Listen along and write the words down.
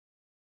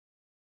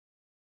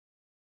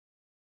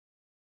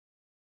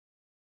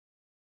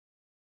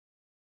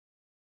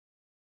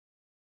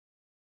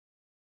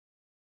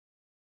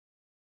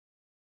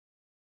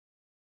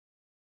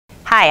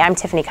Hi, I'm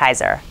Tiffany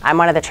Kaiser. I'm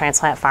one of the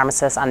transplant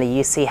pharmacists on the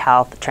UC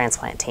Health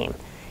transplant team.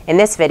 In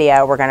this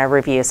video, we're going to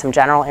review some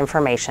general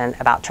information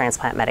about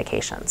transplant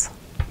medications.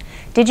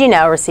 Did you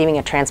know receiving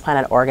a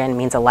transplanted organ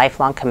means a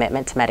lifelong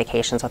commitment to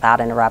medications without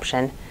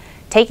interruption?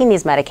 Taking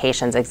these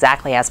medications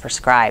exactly as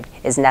prescribed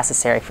is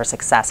necessary for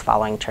success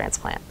following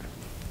transplant.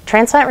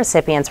 Transplant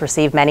recipients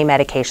receive many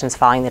medications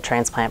following the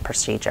transplant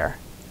procedure.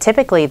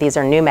 Typically, these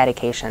are new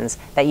medications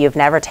that you've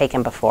never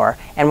taken before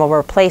and will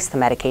replace the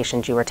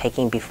medications you were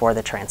taking before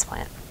the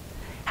transplant.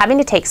 Having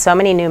to take so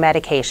many new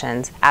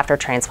medications after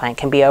transplant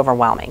can be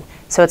overwhelming,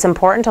 so it's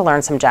important to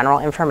learn some general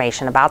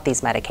information about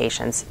these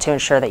medications to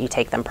ensure that you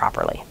take them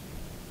properly.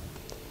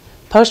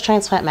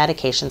 Post-transplant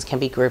medications can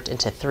be grouped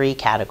into three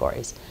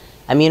categories: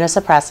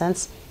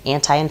 immunosuppressants,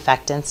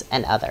 anti-infectants,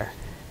 and other.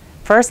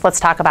 First, let's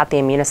talk about the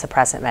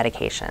immunosuppressant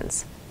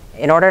medications.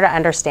 In order to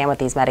understand what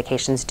these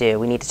medications do,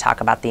 we need to talk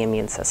about the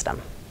immune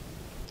system.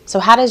 So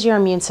how does your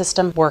immune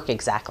system work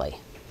exactly?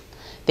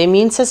 The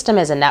immune system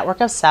is a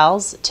network of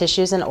cells,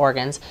 tissues, and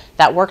organs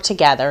that work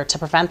together to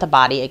prevent the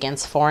body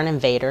against foreign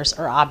invaders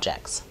or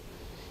objects.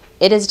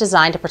 It is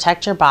designed to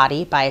protect your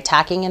body by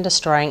attacking and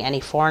destroying any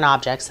foreign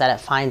objects that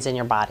it finds in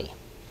your body.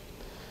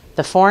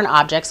 The foreign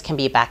objects can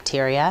be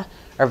bacteria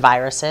or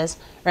viruses,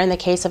 or in the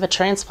case of a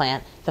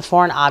transplant, the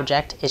foreign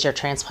object is your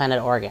transplanted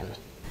organ.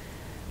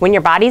 When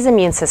your body's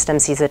immune system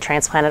sees a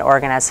transplanted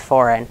organ as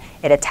foreign,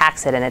 it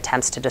attacks it and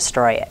attempts to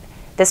destroy it.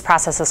 This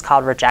process is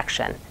called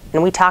rejection,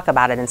 and we talk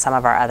about it in some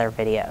of our other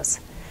videos.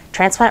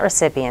 Transplant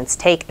recipients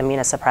take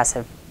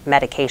immunosuppressive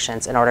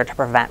medications in order to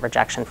prevent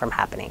rejection from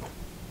happening.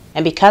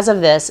 And because of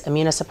this,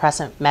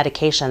 immunosuppressant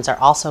medications are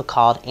also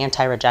called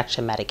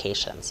anti-rejection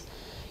medications.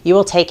 You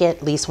will take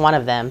at least one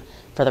of them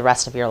for the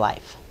rest of your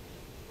life.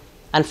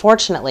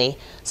 Unfortunately,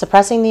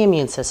 suppressing the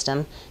immune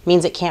system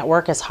means it can't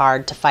work as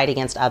hard to fight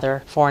against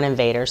other foreign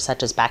invaders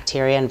such as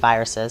bacteria and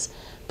viruses,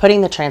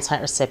 putting the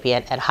transplant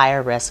recipient at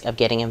higher risk of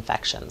getting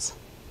infections.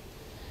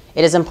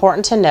 It is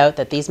important to note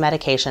that these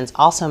medications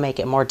also make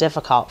it more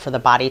difficult for the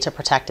body to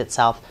protect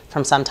itself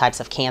from some types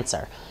of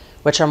cancer,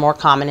 which are more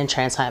common in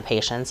transplant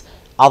patients,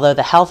 although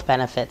the health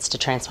benefits to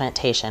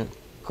transplantation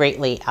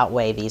greatly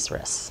outweigh these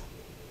risks.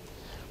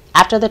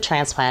 After the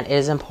transplant, it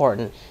is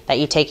important that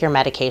you take your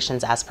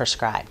medications as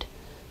prescribed.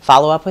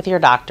 Follow up with your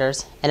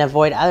doctors and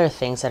avoid other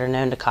things that are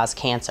known to cause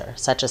cancer,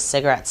 such as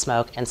cigarette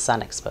smoke and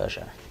sun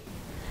exposure.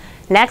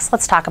 Next,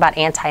 let's talk about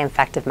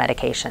anti-infective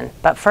medication,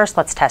 but first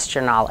let's test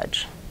your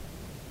knowledge.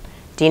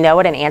 Do you know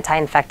what an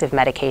anti-infective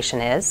medication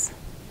is?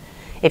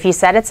 If you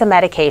said it's a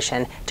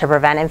medication to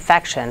prevent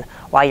infection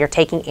while you're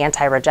taking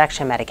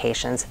anti-rejection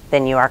medications,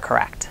 then you are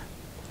correct.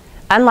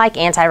 Unlike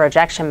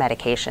anti-rejection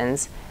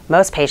medications,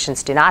 most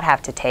patients do not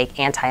have to take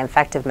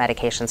anti-infective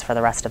medications for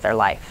the rest of their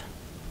life.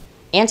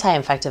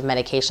 Anti-infective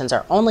medications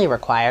are only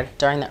required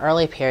during the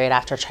early period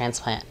after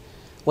transplant,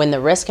 when the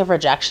risk of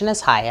rejection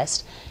is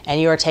highest and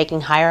you are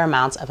taking higher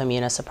amounts of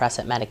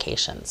immunosuppressant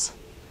medications.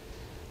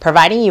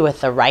 Providing you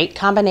with the right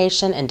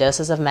combination and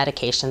doses of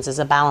medications is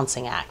a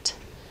balancing act.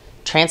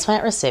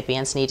 Transplant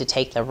recipients need to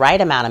take the right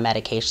amount of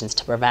medications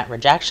to prevent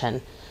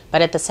rejection,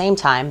 but at the same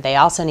time, they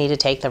also need to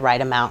take the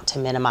right amount to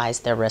minimize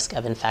their risk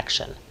of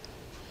infection.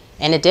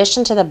 In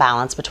addition to the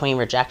balance between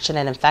rejection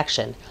and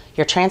infection,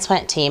 your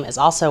transplant team is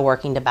also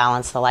working to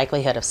balance the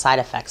likelihood of side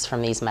effects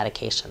from these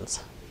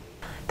medications.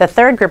 The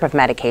third group of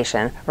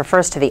medication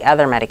refers to the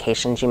other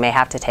medications you may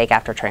have to take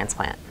after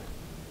transplant.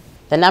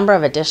 The number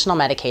of additional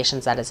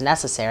medications that is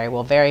necessary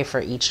will vary for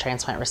each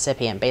transplant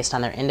recipient based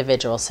on their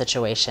individual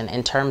situation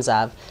in terms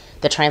of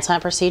the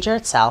transplant procedure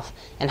itself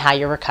and how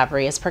your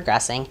recovery is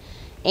progressing,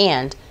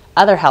 and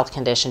other health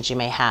conditions you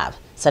may have,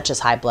 such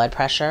as high blood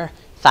pressure,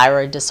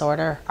 thyroid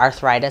disorder,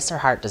 arthritis, or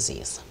heart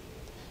disease.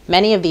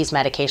 Many of these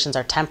medications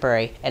are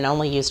temporary and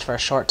only used for a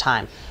short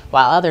time,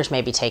 while others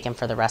may be taken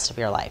for the rest of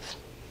your life.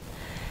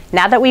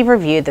 Now that we've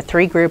reviewed the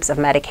three groups of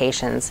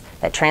medications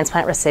that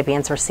transplant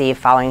recipients receive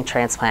following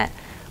transplant,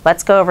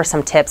 let's go over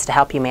some tips to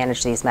help you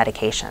manage these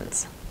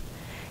medications.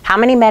 How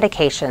many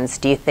medications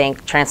do you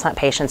think transplant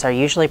patients are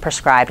usually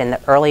prescribed in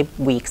the early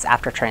weeks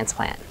after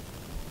transplant?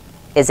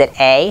 Is it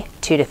A,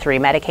 2 to 3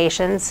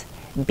 medications,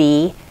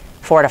 B,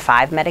 4 to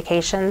 5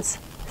 medications,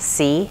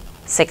 C,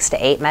 6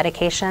 to 8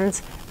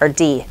 medications, or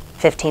D,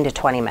 15 to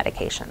 20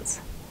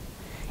 medications?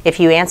 If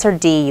you answer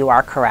D, you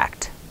are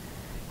correct.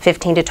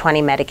 15 to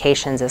 20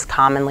 medications is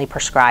commonly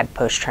prescribed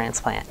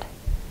post-transplant.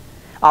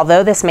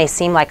 Although this may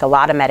seem like a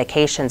lot of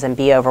medications and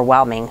be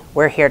overwhelming,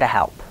 we're here to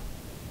help.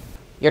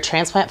 Your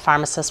transplant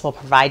pharmacist will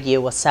provide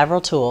you with several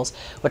tools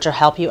which will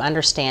help you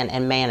understand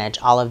and manage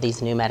all of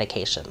these new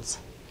medications.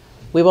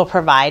 We will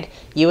provide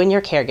you and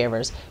your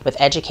caregivers with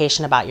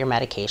education about your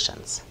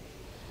medications.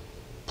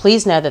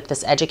 Please know that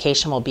this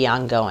education will be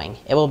ongoing.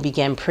 It will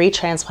begin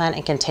pre-transplant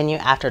and continue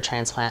after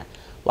transplant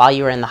while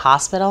you are in the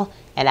hospital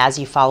and as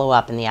you follow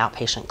up in the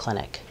outpatient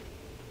clinic.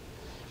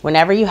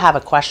 Whenever you have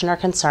a question or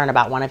concern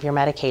about one of your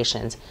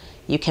medications,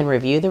 you can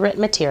review the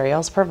written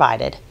materials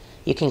provided,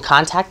 you can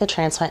contact the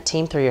transplant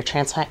team through your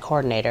transplant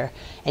coordinator,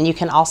 and you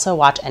can also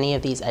watch any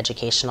of these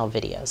educational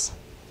videos.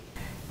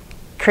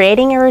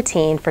 Creating a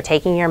routine for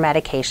taking your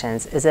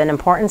medications is an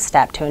important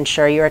step to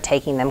ensure you are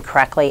taking them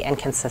correctly and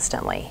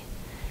consistently.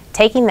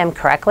 Taking them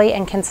correctly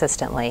and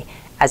consistently,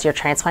 as your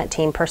transplant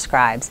team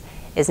prescribes,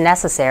 is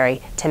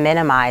necessary to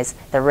minimize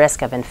the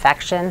risk of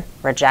infection,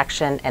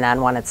 rejection, and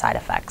unwanted side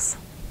effects.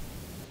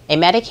 A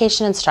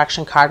medication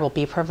instruction card will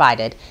be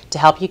provided to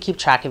help you keep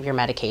track of your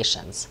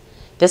medications.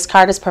 This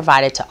card is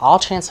provided to all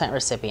transplant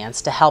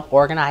recipients to help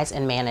organize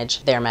and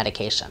manage their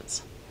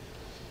medications.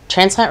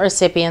 Transplant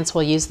recipients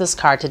will use this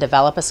card to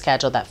develop a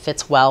schedule that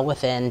fits well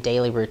within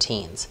daily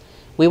routines.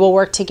 We will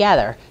work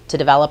together to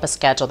develop a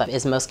schedule that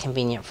is most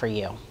convenient for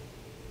you.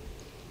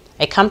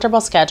 A comfortable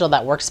schedule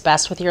that works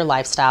best with your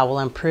lifestyle will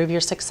improve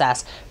your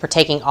success for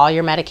taking all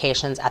your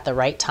medications at the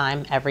right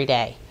time every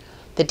day.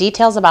 The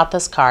details about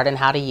this card and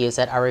how to use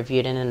it are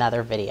reviewed in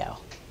another video.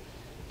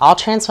 All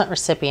transplant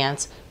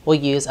recipients will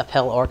use a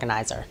pill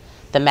organizer.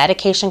 The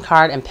medication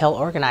card and pill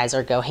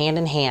organizer go hand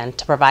in hand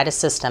to provide a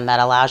system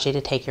that allows you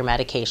to take your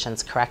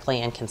medications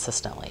correctly and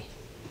consistently.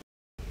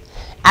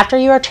 After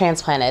you are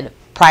transplanted,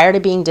 prior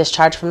to being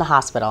discharged from the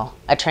hospital,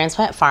 a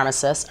transplant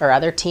pharmacist or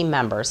other team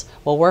members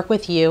will work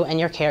with you and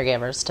your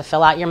caregivers to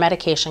fill out your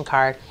medication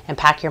card and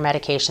pack your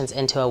medications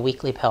into a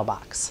weekly pill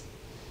box.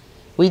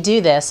 We do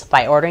this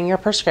by ordering your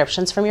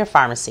prescriptions from your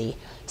pharmacy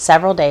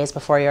several days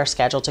before you are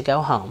scheduled to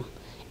go home,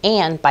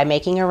 and by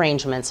making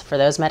arrangements for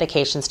those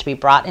medications to be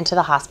brought into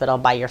the hospital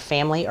by your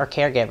family or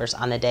caregivers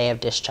on the day of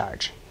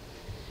discharge.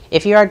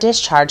 If you are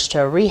discharged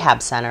to a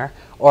rehab center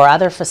or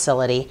other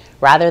facility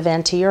rather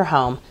than to your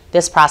home,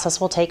 this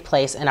process will take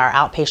place in our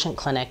outpatient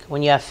clinic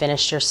when you have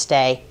finished your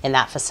stay in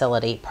that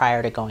facility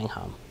prior to going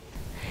home.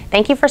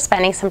 Thank you for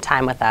spending some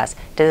time with us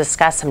to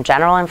discuss some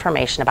general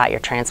information about your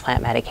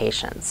transplant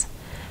medications.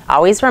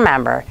 Always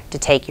remember to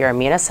take your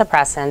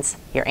immunosuppressants,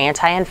 your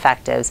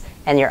anti-infectives,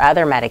 and your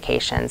other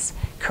medications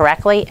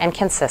correctly and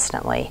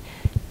consistently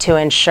to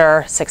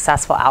ensure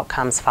successful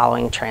outcomes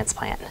following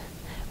transplant.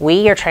 We,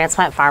 your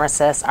transplant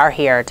pharmacists, are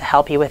here to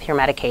help you with your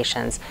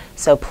medications,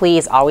 so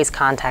please always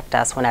contact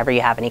us whenever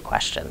you have any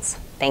questions.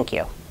 Thank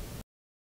you.